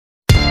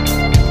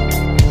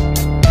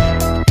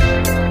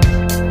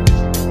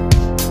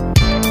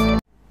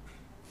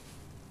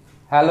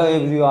Hello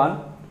everyone,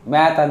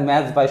 math and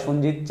maths by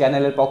Sanjit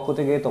চ্যানেলের পক্ষ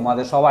থেকে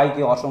তোমাদের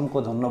সবাইকে অসংখ্য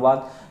ধন্যবাদ,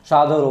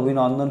 সাদর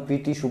অভিনন্দন,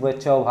 প্রীতি,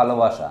 শুভেচ্ছা ও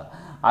ভালোবাসা।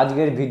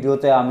 আজকের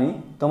ভিডিওতে আমি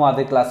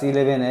তোমাদের ক্লাস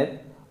 11-এর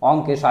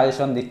অঙ্কের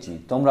সাজেশন দিচ্ছি।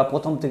 তোমরা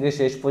প্রথম থেকে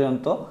শেষ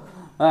পর্যন্ত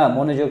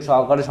মনোযোগ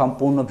সহকারে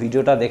সম্পূর্ণ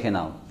ভিডিওটা দেখে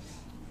নাও।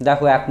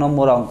 দেখো 1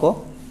 নম্বর অঙ্ক,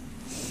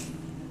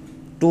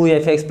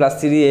 2fx +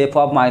 3f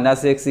of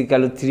 -x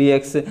 =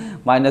 3x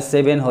 -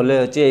 7 হলে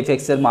হচ্ছে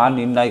fx এর মান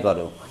নির্ণয়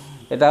করো।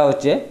 এটা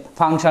হচ্ছে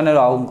ফাংশনের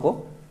অঙ্ক।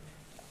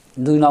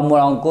 2 নম্বর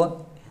অঙ্ক,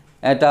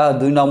 এটা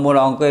 2 নম্বর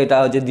অঙ্ক, এটা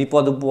হচ্ছে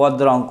দ্বিপদ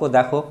উপপাদ্যের অঙ্ক।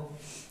 দেখো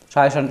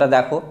সাজেশনটা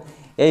দেখো।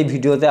 এই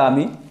ভিডিওতে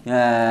আমি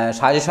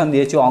সাজেশন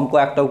দিয়েছি, অঙ্ক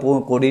একটাও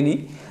করিনি।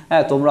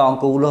 হ্যাঁ, তোমরা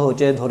অঙ্কগুলো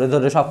হচ্ছে ধরে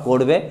ধরে সব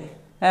করবে।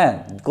 হ্যাঁ,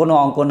 কোনো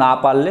অঙ্ক না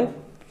পারলে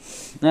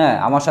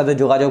আমার সাথে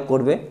যোগাযোগ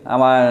করবে।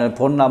 আমার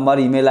phone number,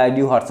 email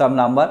ID, WhatsApp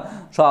number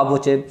সব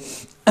হচ্ছে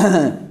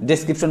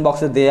ডেসক্রিপশন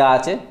বক্সে দেওয়া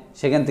আছে,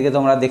 সেখান থেকে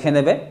তোমরা দেখে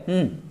নেবে।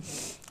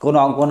 কোনো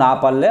অঙ্ক না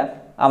পারলে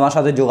আমার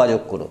সাথে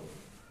যোগাযোগ করো।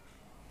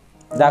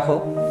 দেখো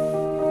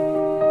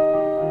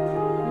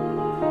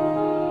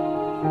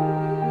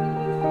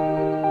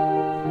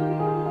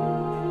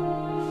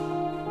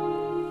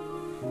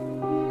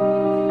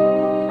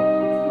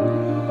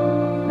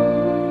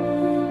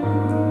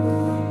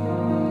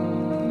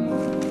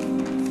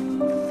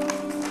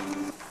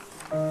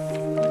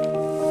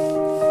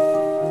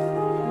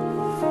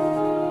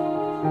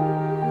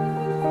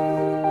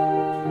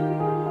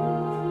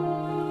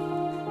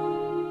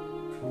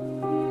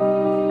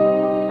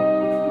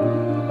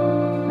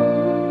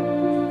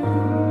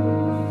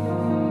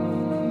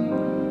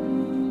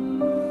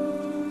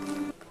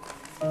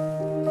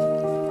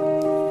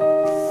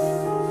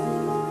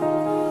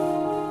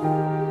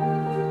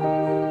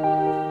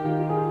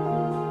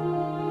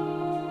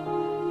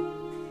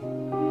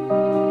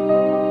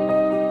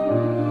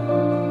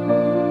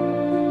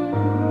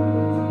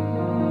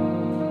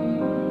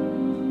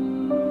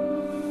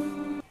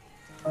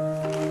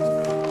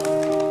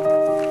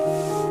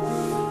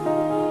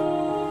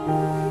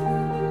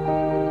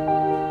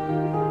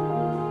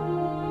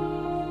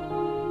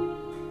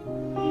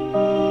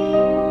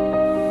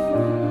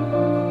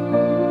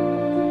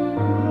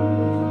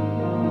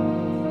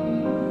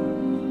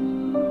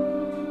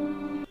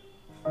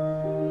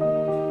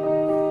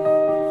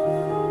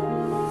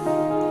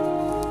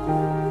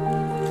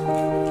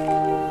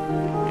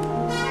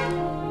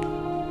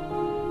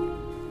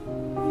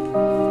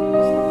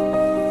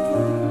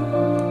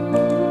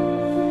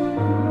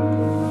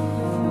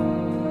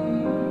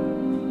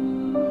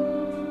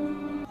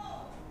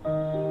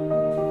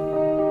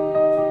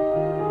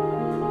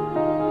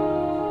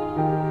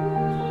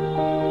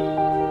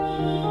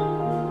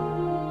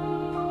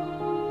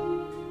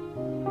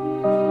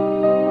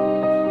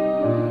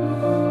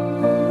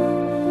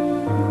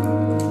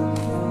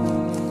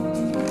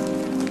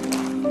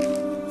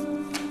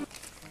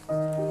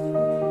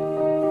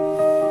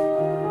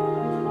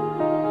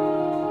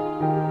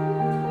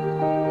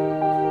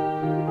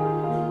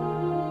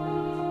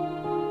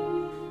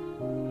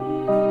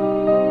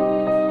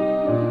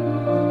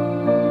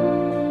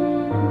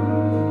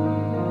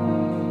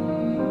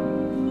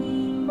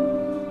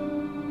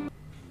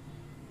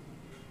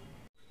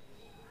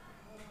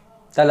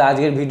তাহলে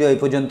আজকের ভিডিও এই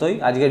পর্যন্তই।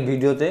 আজকের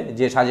ভিডিওতে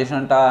যে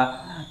সাজেশনটা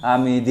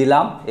আমি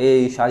দিলাম,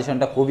 এই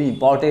সাজেশনটা খুবই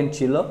ইম্পর্টেন্ট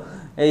ছিল।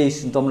 এই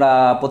তোমরা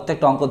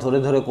প্রত্যেকটা অঙ্ক ধরে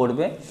ধরে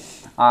করবে।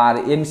 আর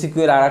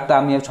এমসিকিউ এর আরেকটা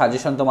আমি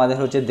সাজেশন তোমাদের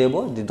হচ্ছে দেবো,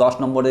 যে 10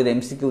 নম্বরের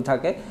এমসিকিউ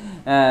থাকে,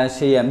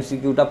 সেই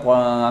এমসিকিউটা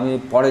আমি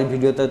পরের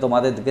ভিডিওতে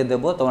তোমাদেরকে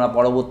দেবো। তোমরা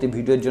পরবর্তী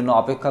ভিডিওর জন্য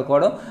অপেক্ষা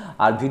করো।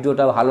 আর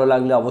ভিডিওটা ভালো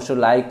লাগলে অবশ্যই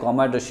লাইক,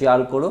 কমেন্ট ও শেয়ার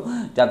করো,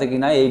 যাতে কি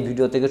না এই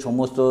ভিডিও থেকে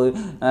সমস্ত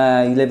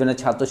 11-এর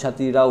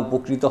ছাত্রছাত্রীরা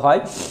উপকৃত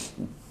হয়।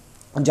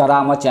 যারা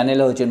আমার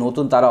চ্যানেলে হচ্ছে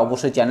নতুন, তারা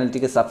অবশ্যই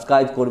চ্যানেলটিকে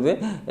সাবস্ক্রাইব করবে,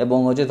 এবং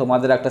হচ্ছে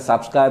তোমাদের একটা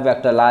সাবস্ক্রাইব,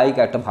 একটা লাইক,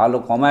 একটা ভালো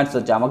কমেন্টস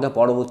হচ্ছে আমাকে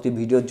পরবর্তী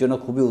ভিডিওর জন্য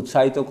খুবই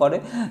উৎসাহিত করে।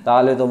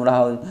 তাহলে তোমরা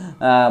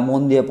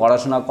মন দিয়ে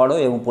পড়াশোনা করো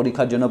এবং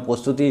পরীক্ষার জন্য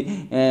প্রস্তুতি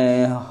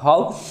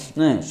হও।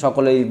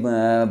 সকলেই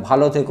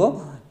ভালো থেকো,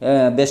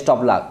 বেস্ট অফ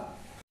লাক।